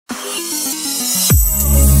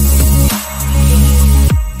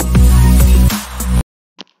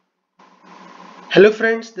Hello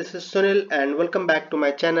friends, this is Sunil and welcome back to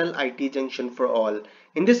my channel IT Junction for All.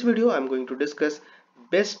 In this video, I'm going to discuss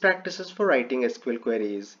best practices for writing SQL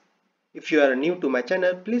queries. If you are new to my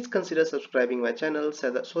channel, please consider subscribing my channel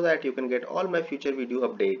so that you can get all my future video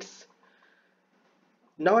updates.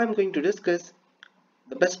 Now I'm going to discuss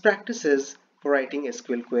the best practices for writing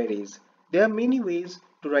SQL queries. There are many ways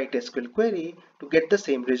to write SQL query to get the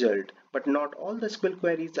same result, but not all the SQL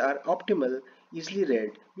queries are optimal, easily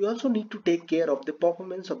read. We also need to take care of the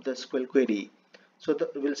performance of the SQL query. So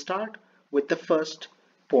we'll start with the first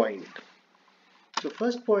point. So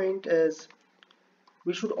first point is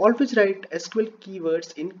we should always write SQL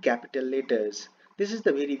keywords in capital letters. This is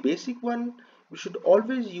the very basic one. We should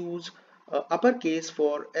always use uppercase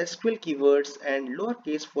for SQL keywords and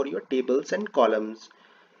lowercase for your tables and columns.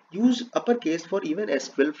 Use uppercase for even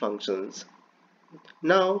SQL functions.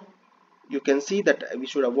 Now you can see that we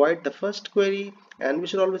should avoid the first query and we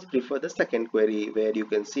should always prefer the second query where you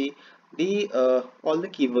can see the all the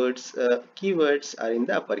keywords are in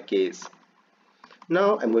the uppercase.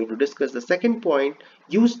 Now I'm going to discuss the second point.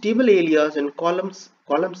 Use table alias and columns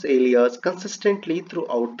alias consistently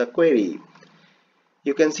throughout the query.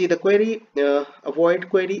 You can see the query, avoid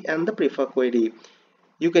query and the prefer query.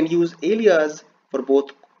 You can use alias for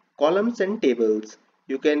both columns and tables.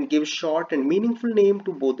 You can give short and meaningful name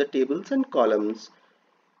to both the tables and columns.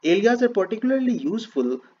 Alias are particularly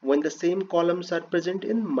useful when the same columns are present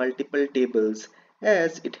in multiple tables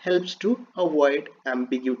as it helps to avoid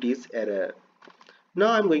ambiguities error.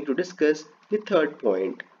 Now I'm going to discuss the third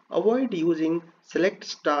point. Avoid using select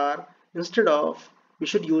star. Instead of, we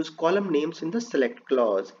should use column names in the select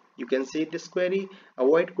clause. You can see this query,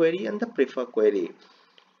 avoid query and the prefer query.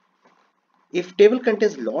 If table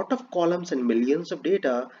contains lot of columns and millions of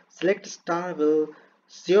data, select star will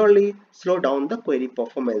surely slow down the query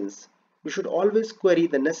performance. We should always query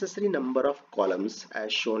the necessary number of columns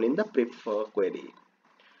as shown in the prefer query.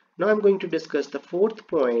 Now I'm going to discuss the fourth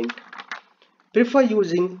point. Prefer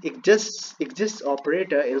using exists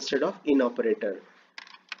operator instead of in operator.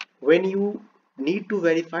 When you need to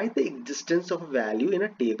verify the existence of a value in a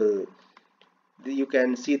table, you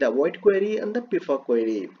can see the avoid query and the prefer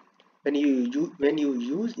query. When you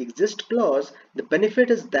use exist clause, the benefit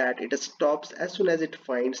is that it stops as soon as it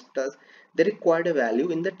finds the required value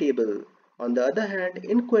in the table. On the other hand,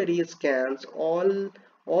 in query scans all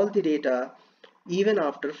the data even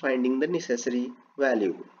after finding the necessary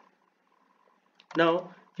value.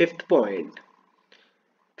 Now, fifth point.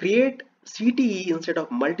 Create CTE instead of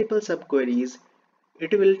multiple subqueries.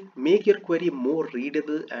 It will make your query more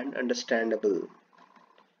readable and understandable.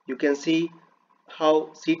 You can see how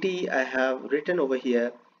CTE I have written over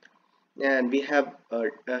here, and we have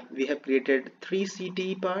created 3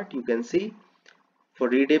 CTE part. You can see for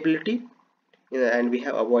readability, and we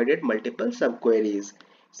have avoided multiple subqueries.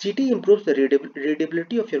 CTE improves the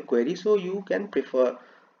readability of your query, so you can prefer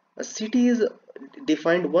a CTE is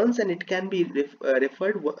defined once and it can be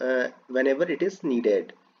referred whenever it is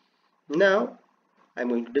needed. Now I'm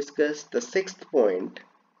going to discuss the sixth point.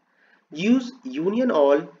 Use union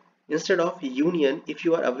all instead of union if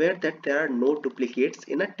you are aware that there are no duplicates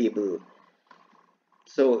in a table.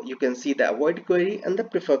 So you can see the avoid query and the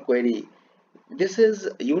prefer query. This is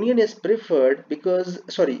union is preferred because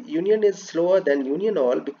union is slower than union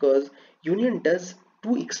all because union does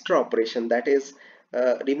two extra operation, that is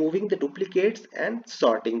removing the duplicates and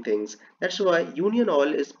sorting things. That's why union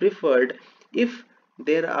all is preferred if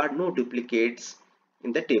there are no duplicates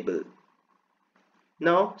in the table.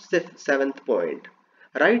 Now seventh point.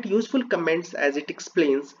 Write useful comments as it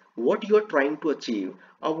explains what you are trying to achieve.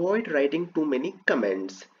 Avoid writing too many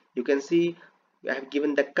comments. You can see I have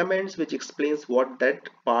given the comments which explains what that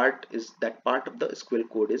part of the SQL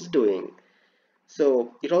code is doing.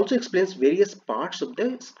 So it also explains various parts of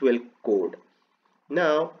the SQL code.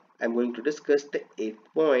 Now I'm going to discuss the eighth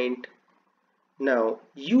point. Now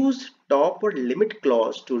use top or limit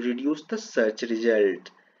clause to reduce the search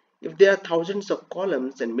result. If there are thousands of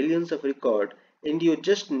columns and millions of records and you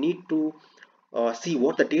just need to see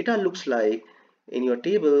what the data looks like in your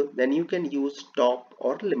table, then you can use top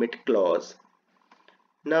or limit clause.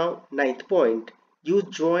 Now ninth point, use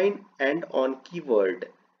join and on keyword.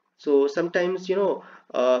 So sometimes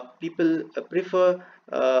people prefer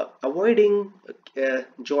avoiding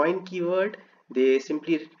join keyword. They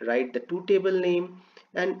simply write the two table name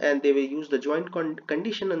and they will use the join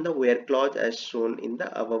condition and the where clause as shown in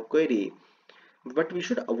the above query. But we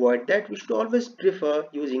should avoid that. We should always prefer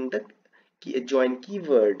using the join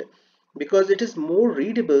keyword because it is more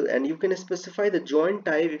readable and you can specify the join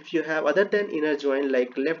type if you have other than inner join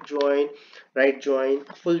like left join, right join,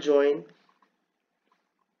 full join.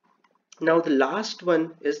 Now the last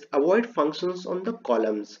one is avoid functions on the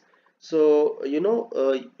columns. So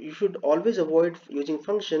you should always avoid using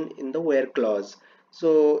function in the where clause.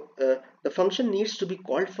 So the function needs to be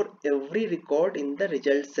called for every record in the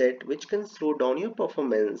result set, which can slow down your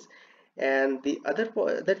performance. And the other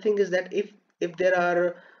thing is that if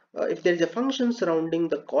there is a function surrounding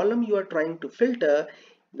the column you are trying to filter,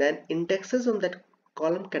 then indexes on that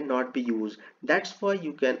column cannot be used. That's why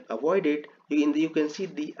you can avoid it. You can see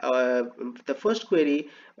the first query,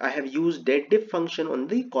 I have used dateDiff function on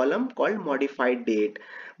the column called modified date,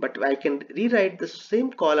 but I can rewrite the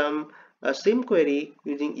same column, same query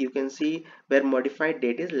using, you can see, where modified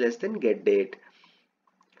date is less than get date.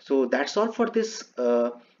 So that's all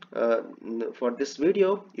uh, for this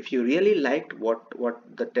video. If you really liked what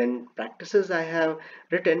the 10 practices I have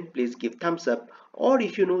written, please give thumbs up. Or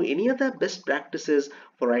if you know any other best practices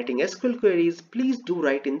for writing SQL queries, please do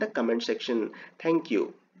write in the comment section. Thank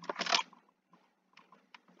you.